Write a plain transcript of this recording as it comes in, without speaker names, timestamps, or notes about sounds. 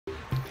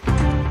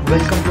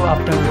Welcome to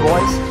Afternoon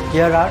Voice.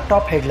 Here are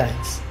top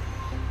headlines.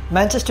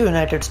 Manchester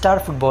United star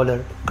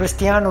footballer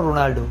Cristiano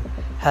Ronaldo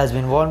has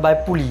been warned by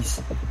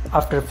police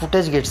after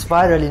footage gets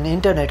viral in the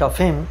internet of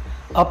him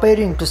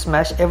appearing to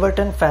smash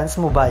Everton fans'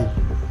 mobile.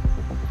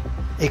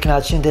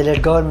 Eknath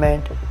Shinde-led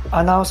government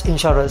announced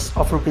insurance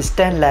of Rs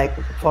 10 lakh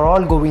for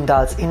all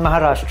Govindas in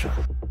Maharashtra.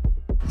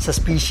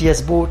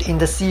 Suspicious boat in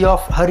the sea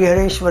of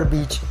Harihareshwar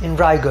beach in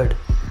Raigad.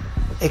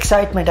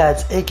 Excitement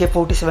as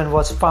AK-47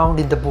 was found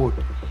in the boat.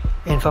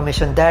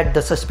 Information that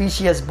the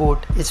suspicious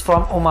boat is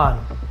from Oman.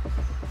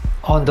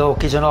 On the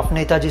occasion of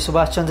Netaji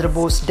Subhash Chandra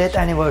Bose's death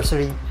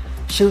anniversary,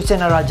 Shiv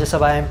Sena Rajya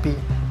Sabha MP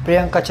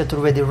Priyanka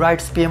Chaturvedi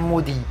writes PM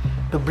Modi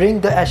to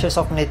bring the ashes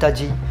of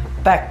Netaji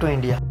back to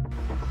India.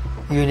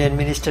 Union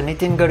Minister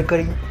Nitin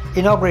Gadkari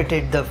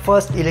inaugurated the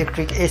first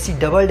electric AC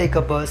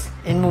double-decker bus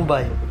in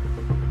Mumbai.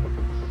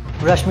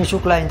 Rashmi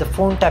Shukla in the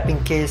phone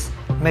tapping case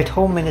met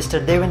Home Minister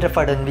Devendra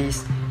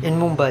Fadnavis in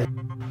Mumbai.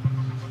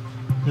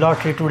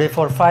 Lottery today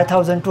for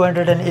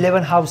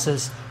 5,211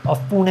 houses of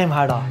Pune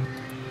MHADA.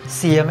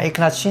 CM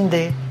Eknath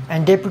Shinde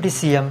and Deputy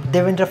CM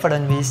Devendra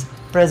Fadnavis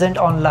present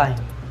online.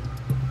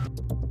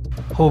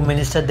 Home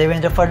Minister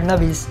Devendra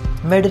Fadnavis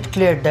made it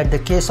clear that the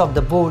case of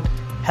the boat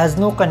has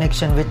no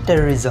connection with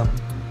terrorism.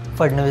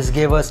 Fadnavis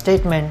gave a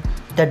statement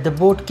that the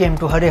boat came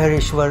to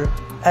Harihareshwar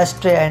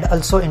astray and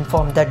also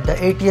informed that the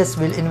ATS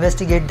will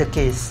investigate the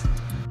case.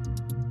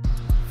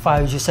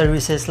 5G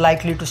services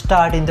likely to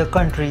start in the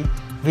country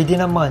within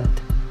a month.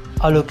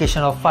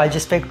 Allocation of 5G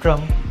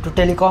spectrum to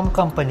telecom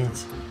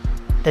companies.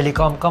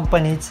 Telecom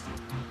companies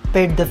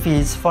paid the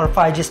fees for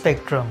 5G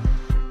spectrum.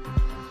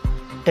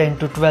 10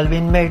 to 12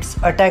 inmates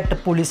attacked a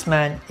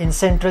policeman in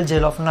Central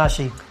Jail of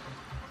Nashik.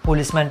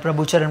 Policeman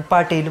Prabhucharan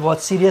Patil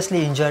was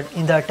seriously injured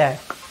in the attack.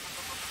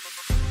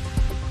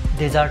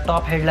 These are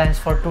top headlines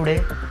for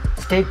today.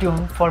 Stay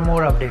tuned for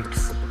more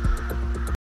updates.